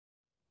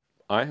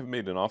I have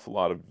made an awful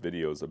lot of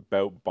videos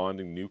about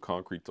bonding new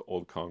concrete to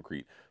old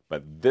concrete,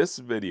 but this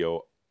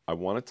video, I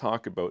want to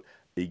talk about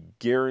a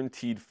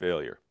guaranteed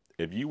failure.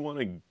 If you want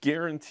to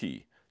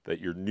guarantee that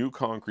your new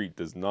concrete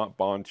does not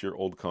bond to your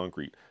old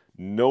concrete,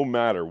 no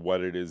matter what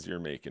it is you're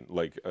making,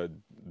 like a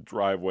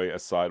driveway, a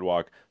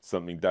sidewalk,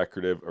 something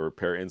decorative, a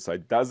repair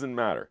inside, doesn't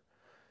matter.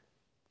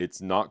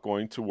 It's not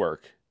going to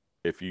work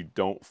if you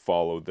don't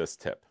follow this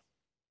tip.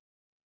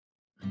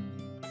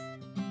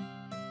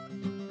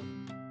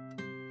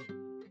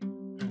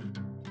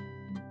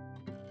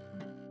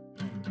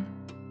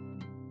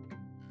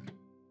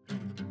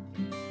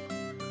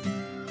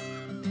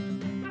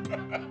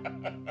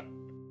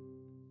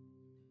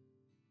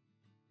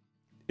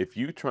 If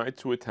you try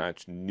to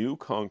attach new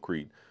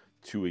concrete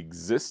to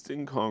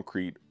existing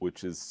concrete,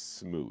 which is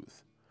smooth,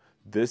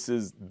 this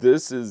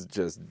is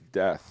just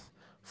death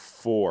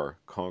for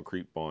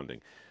concrete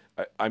bonding.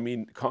 I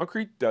mean,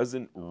 concrete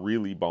doesn't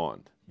really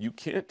bond. You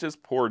can't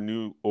just pour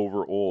new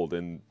over old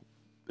and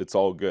it's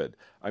all good.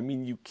 I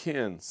mean, you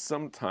can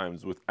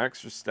sometimes with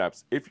extra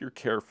steps if you're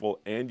careful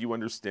and you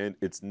understand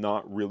it's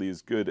not really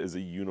as good as a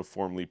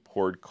uniformly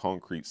poured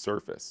concrete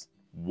surface.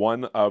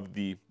 One of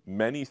the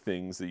many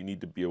things that you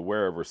need to be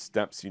aware of or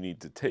steps you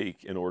need to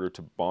take in order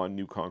to bond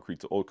new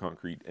concrete to old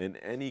concrete in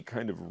any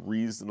kind of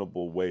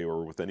reasonable way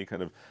or with any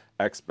kind of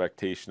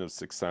expectation of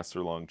success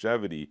or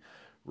longevity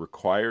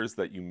requires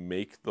that you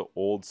make the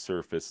old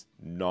surface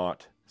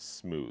not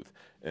smooth.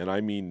 And I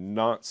mean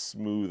not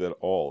smooth at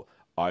all.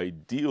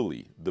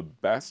 Ideally, the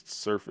best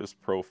surface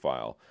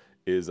profile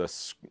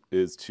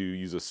is to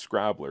use a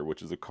scrabbler,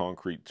 which is a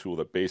concrete tool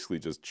that basically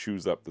just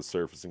chews up the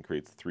surface and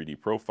creates a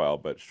 3D profile.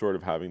 But short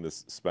of having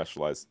this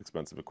specialized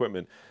expensive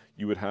equipment,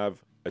 you would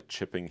have a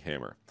chipping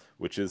hammer,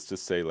 which is to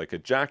say like a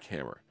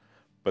jackhammer,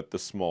 but the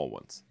small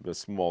ones, the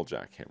small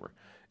jackhammer.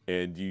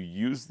 And you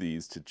use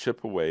these to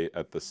chip away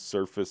at the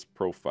surface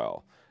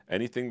profile.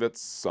 Anything that's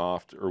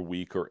soft or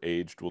weak or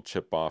aged will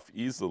chip off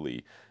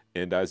easily.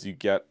 And as you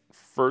get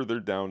further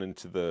down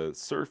into the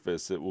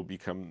surface, it will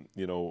become,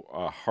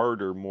 a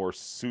harder, more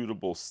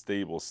suitable,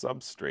 stable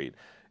substrate.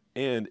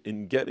 And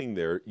in getting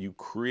there, you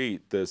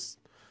create this,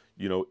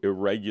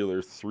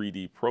 irregular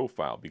 3D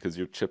profile because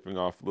you're chipping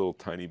off little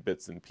tiny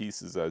bits and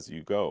pieces as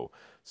you go.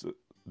 So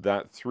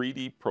that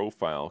 3D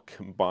profile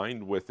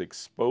combined with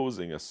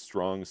exposing a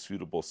strong,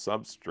 suitable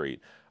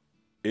substrate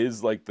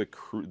is like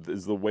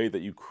the way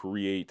that you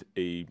create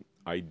a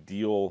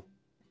ideal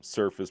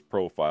surface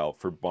profile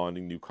for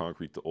bonding new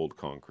concrete to old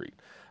concrete.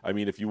 I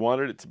mean, if you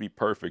wanted it to be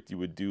perfect, you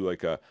would do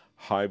like a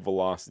high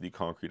velocity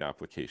concrete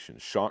application.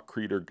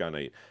 Shotcrete or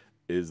gunite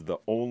is the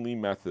only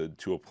method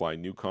to apply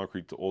new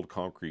concrete to old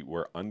concrete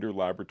where under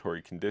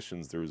laboratory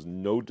conditions there is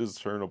no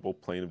discernible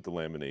plane of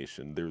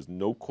delamination, there's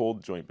no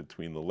cold joint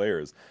between the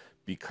layers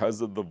because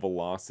of the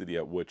velocity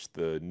at which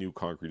the new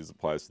concrete is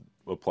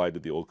applied to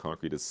the old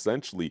concrete,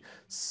 essentially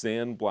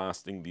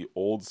sandblasting the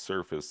old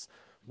surface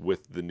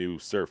with the new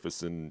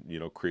surface and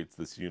creates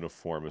this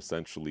uniform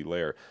essentially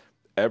layer.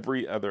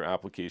 Every other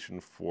application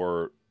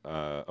for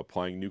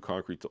applying new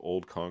concrete to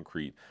old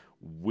concrete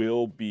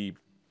will be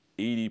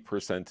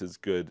 80% as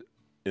good,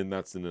 and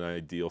that's in an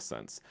ideal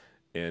sense.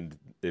 And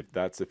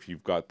if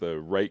you've got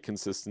the right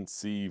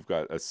consistency, you've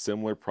got a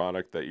similar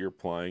product that you're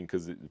applying,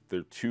 because if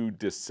they're too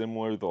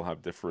dissimilar, they'll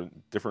have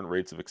different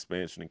rates of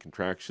expansion and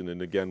contraction.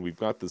 And again, we've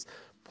got this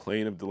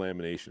plane of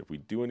delamination. If we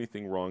do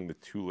anything wrong, the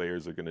two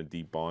layers are going to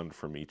debond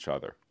from each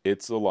other.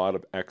 It's a lot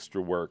of extra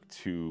work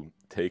to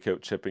take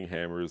out chipping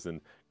hammers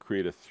and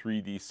create a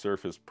 3D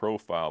surface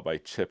profile by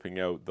chipping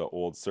out the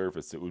old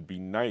surface. It would be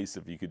nice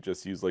if you could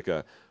just use like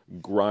a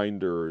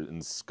grinder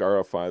and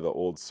scarify the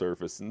old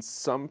surface. And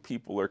some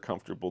people are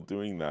comfortable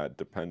doing that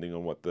depending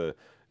on what the,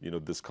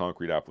 this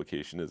concrete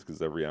application is,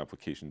 because every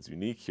application is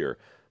unique here.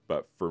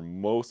 But for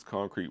most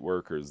concrete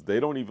workers, they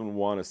don't even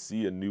want to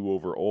see a new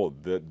over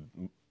old.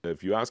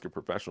 If you ask a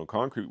professional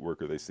concrete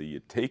worker, they say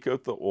you take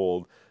out the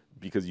old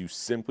because you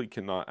simply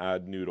cannot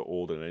add new to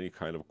old in any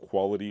kind of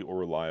quality or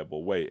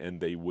reliable way, and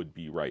they would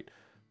be right.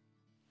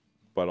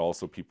 But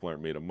also people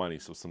aren't made of money,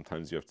 so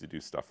sometimes you have to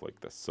do stuff like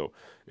this. So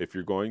if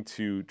you're going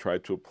to try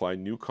to apply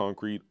new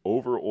concrete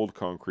over old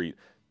concrete,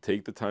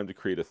 take the time to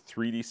create a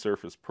 3D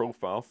surface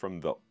profile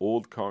from the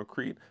old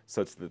concrete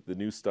such that the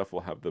new stuff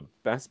will have the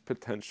best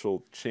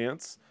potential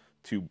chance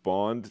to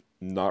bond,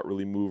 not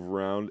really move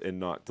around, and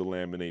not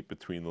delaminate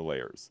between the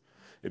layers.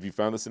 If you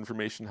found this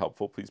information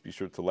helpful, please be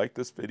sure to like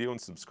this video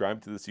and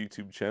subscribe to this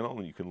YouTube channel,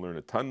 and you can learn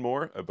a ton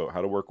more about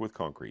how to work with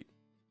concrete.